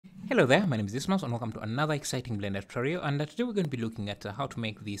Hello there, my name is Dismas and welcome to another exciting Blender tutorial, and today we're going to be looking at how to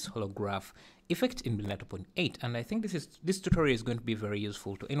make this holograph effect in Blender 2.8. And I think this tutorial is going to be very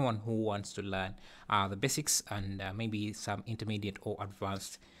useful to anyone who wants to learn the basics and maybe some intermediate or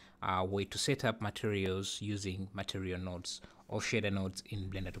advanced way to set up materials using material nodes or shader nodes in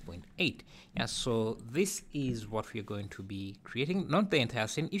Blender 2.8. Yeah, so this is what we're going to be creating, not the entire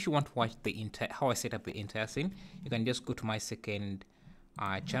scene. If you want to watch the how I set up the entire scene, you can just go to my second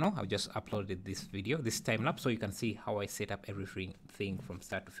channel. I've just uploaded this video, this time lapse, so you can see how I set up everything from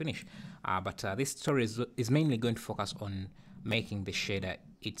start to finish. But this tutorial is mainly going to focus on making the shader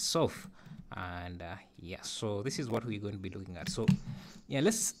itself. And yeah, so this is what we're going to be looking at. So yeah,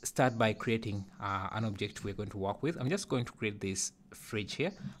 let's start by creating an object we're going to work with. I'm just going to create this fridge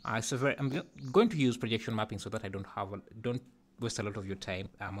here. I'm going to use projection mapping so that I don't waste a lot of your time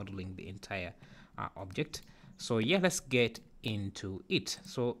modeling the entire object. So yeah, let's get into it.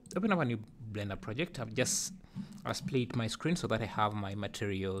 So open up a new Blender project. I've just split my screen so that I have my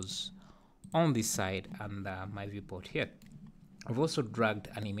materials on this side and my viewport here. I've also dragged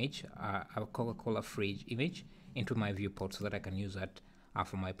an image, a Coca-Cola fridge image, into my viewport so that I can use that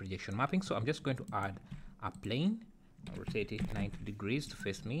for my projection mapping. So I'm just going to add a plane, rotate it 90 degrees to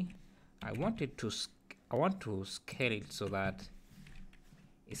face me. I want to scale it so that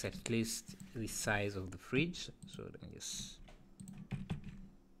it's at least the size of the fridge. So let me just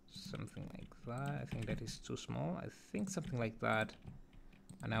something like that. I think that is too small. I think something like that.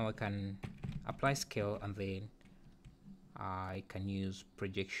 And now I can apply scale, and then I can use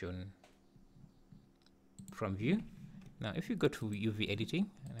projection from view. Now if you go to UV editing,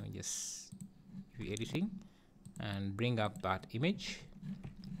 let me just UV editing and bring up that image.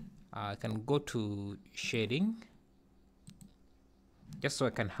 I can go to shading, just so I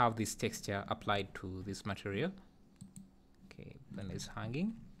can have this texture applied to this material. Okay, then it's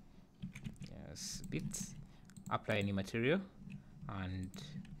hanging. Yes, bit. Apply any material and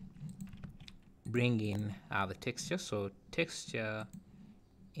bring in the texture. So texture,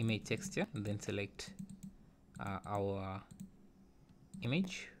 image texture, and then select our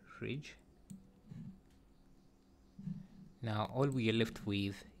image fridge. Now all we are left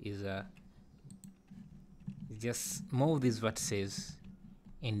with is just move these vertices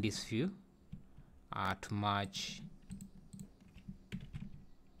in this view to match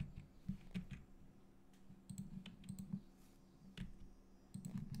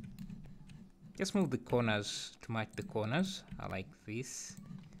just move the corners to match the corners like this,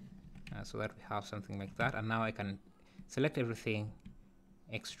 so that we have something like that. And now I can select everything,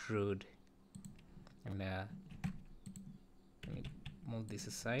 extrude, and let me move this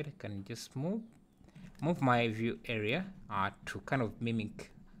aside. I can just move my view area to kind of mimic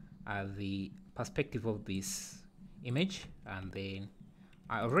the perspective of this image, and then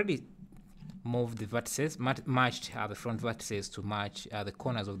I already moved the vertices, matched the front vertices to match the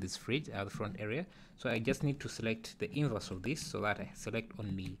corners of this fridge, the front area. So I just need to select the inverse of this so that I select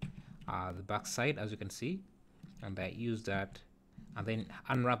only the back side, as you can see, and I use that and then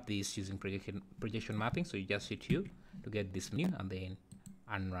unwrap this using projection mapping. So you just hit U to get this menu and then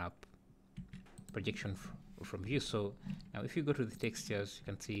unwrap projection from view. So now if you go to the textures,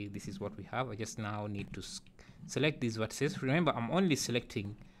 you can see this is what we have. I just now need to select these vertices. Remember, I'm only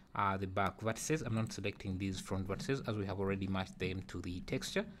selecting the back vertices. I'm not selecting these front vertices, as we have already matched them to the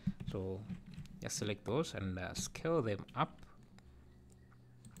texture. So just select those and scale them up.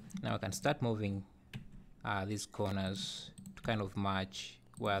 Now I can start moving these corners to kind of match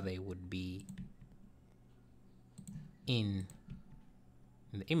where they would be in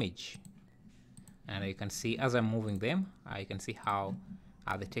the image. And you can see as I'm moving them, you can see how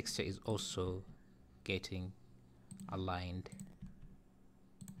the texture is also getting aligned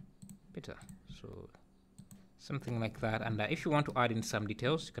better. So something like that. And if you want to add in some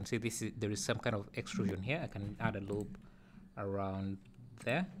details, you can see there is some kind of extrusion here. I can add a loop around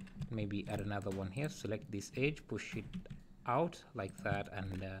there, maybe add another one here. Select this edge, push it out like that,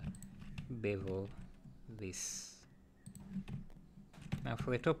 and bevel this. Now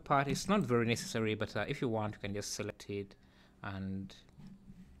for the top part, it's not very necessary, but if you want, you can just select it and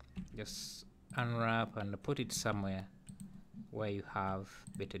just unwrap and put it somewhere where you have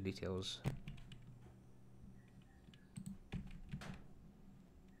better details.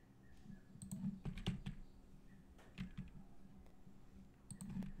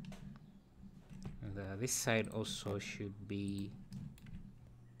 And this side also should be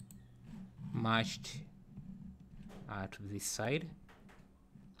matched to this side.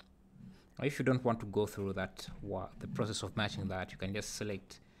 If you don't want to go through that the process of matching that, you can just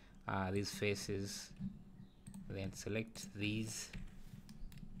select these faces, then select these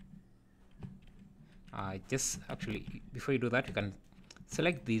just actually, before you do that, you can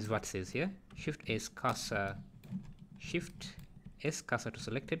select these vertices here, shift S cursor to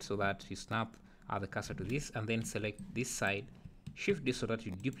selected, so that you snap the cursor to this, and then select this side, shift this so that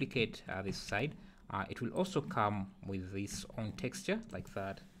you duplicate this side. It will also come with this own texture like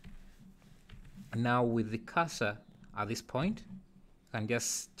that. Now with the cursor at this point, you can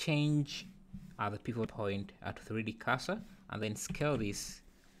just change the pivot point to 3D cursor, and then scale this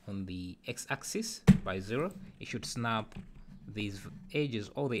on the x-axis by 0. It should snap these edges,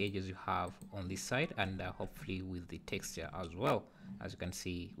 all the edges you have on this side, and hopefully with the texture as well. As you can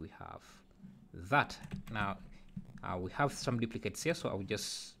see, we have that. Now we have some duplicates here, so I will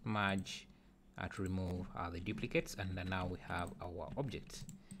just merge to remove the duplicates, and now we have our object.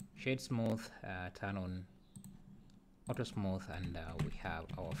 Shade smooth, turn on auto smooth, and we have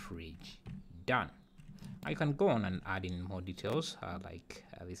our fridge done. You can go on and add in more details like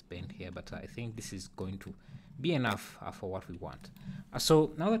this bend here, but I think this is going to be enough for what we want.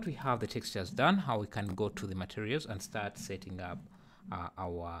 So now that we have the textures done, how we can go to the materials and start setting up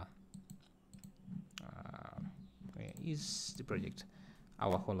our where is the project,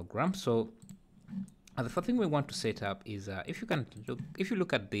 our hologram. So the first thing we want to set up is if you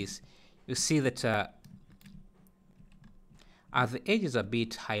look at this, you see that the edge is a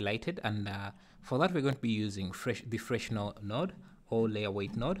bit highlighted, and for that we're going to be using the fresnel node or layer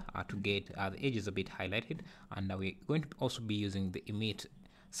weight node to get the edges a bit highlighted, and we're going to also be using the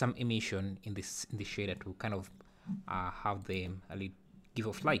some emission in the shader to kind of have them give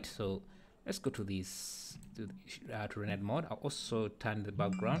off light. So let's go to this to rendered mode. I'll also turn the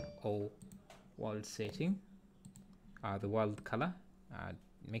background or world setting, the world color,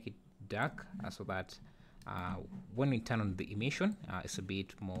 make it dark so that when we turn on the emission, it's a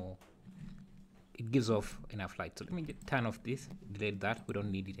bit more, it gives off enough light. So let me turn off this, delete that, we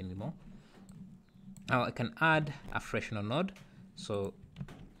don't need it anymore. Now I can add a fresnel node, so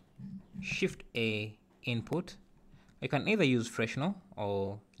shift A input. You can either use fresnel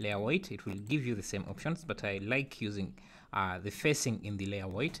or layer weight, it will give you the same options, but I like using the facing in the layer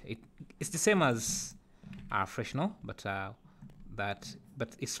weight. It's the same as fresnel, but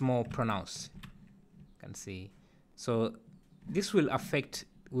it's more pronounced. You can see. So this will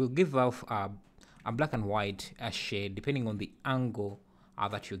give off a black and white shade depending on the angle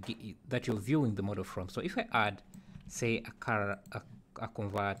that you're viewing the model from. So if I add, say, a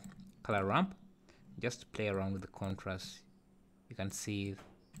convert color ramp, just play around with the contrast, you can see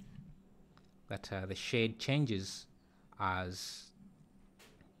that the shade changes as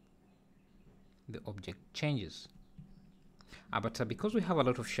the object changes. But because we have a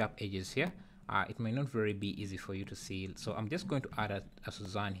lot of sharp edges here, it may not very be easy for you to see. So I'm just going to add a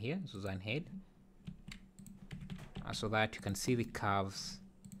Suzanne here, Suzanne head, so that you can see the curves,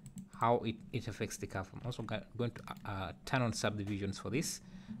 how it affects the curve. I'm also going to turn on subdivisions for this,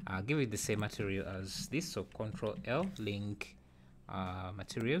 give it the same material as this, so Control L, link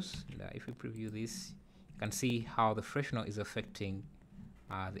materials. And, if we preview this, you can see how the fresnel is affecting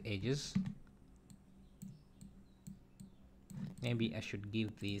the edges. Maybe I should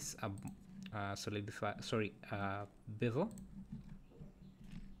give this a bevel,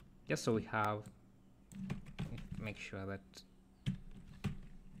 just so we have, make sure that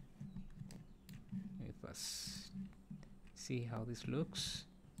with us, see how this looks.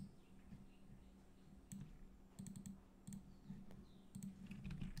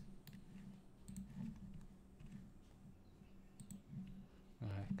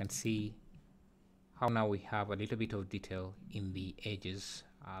 You can see how now we have a little bit of detail in the edges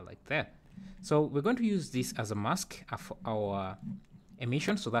like that. So we're going to use this as a mask for our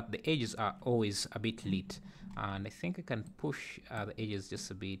emission so that the edges are always a bit lit. And I think I can push the edges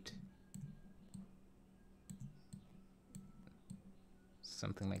just a bit,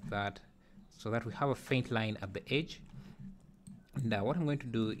 something like that, so that we have a faint line at the edge. And what I'm going to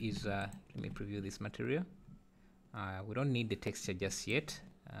do is, let me preview this material. We don't need the texture just yet.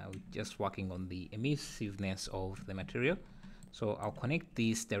 We're just working on the emissiveness of the material. So I'll connect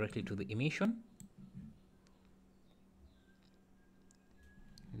this directly to the emission.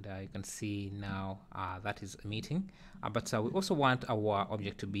 And you can see now that is emitting. But we also want our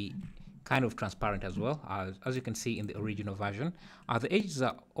object to be kind of transparent as well. As you can see in the original version, the edges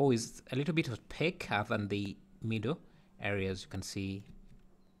are always a little bit opaque than the middle areas, you can see.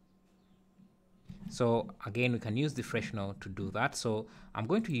 So again, we can use the fresnel to do that. So I'm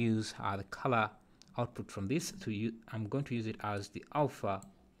going to use the color output from this I'm going to use it as the alpha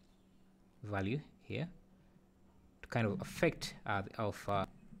value here to kind of affect the alpha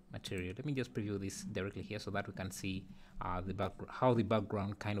material. Let me just preview this directly here so that we can see how the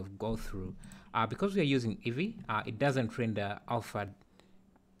background kind of go through. Because we are using Eevee, it doesn't render alpha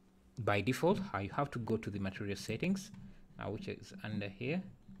by default. You have to go to the material settings, which is under here,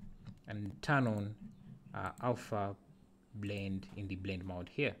 and turn on alpha blend in the blend mode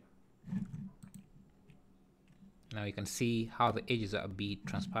here. Now you can see how the edges are a bit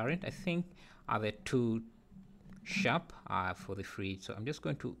transparent. I think they're too sharp for the fridge, so I'm just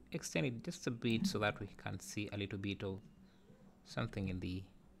going to extend it just a bit so that we can see a little bit of something in the,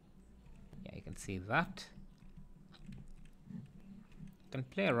 yeah, you can see that. You can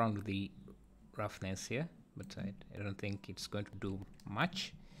play around with the roughness here, but I don't think it's going to do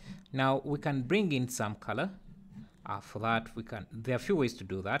much. Now we can bring in some color. For that, there are a few ways to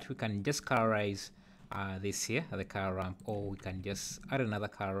do that. We can just colorize this here, the color ramp, or we can just add another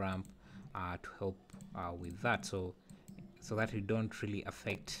color ramp to help with that, so that we don't really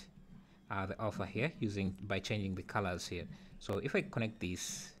affect the alpha here by changing the colors here. So if I connect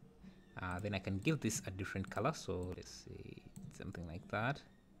this, then I can give this a different color. So let's see, something like that.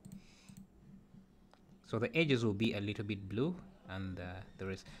 So the edges will be a little bit blue, and the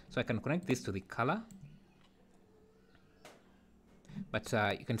rest. So I can connect this to the color, but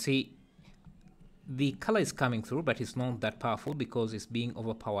you can see the color is coming through, but it's not that powerful because it's being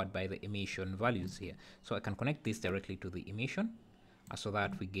overpowered by the emission values here. So I can connect this directly to the emission so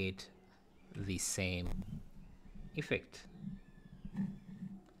that we get the same effect.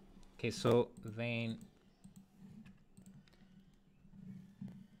 Okay, so then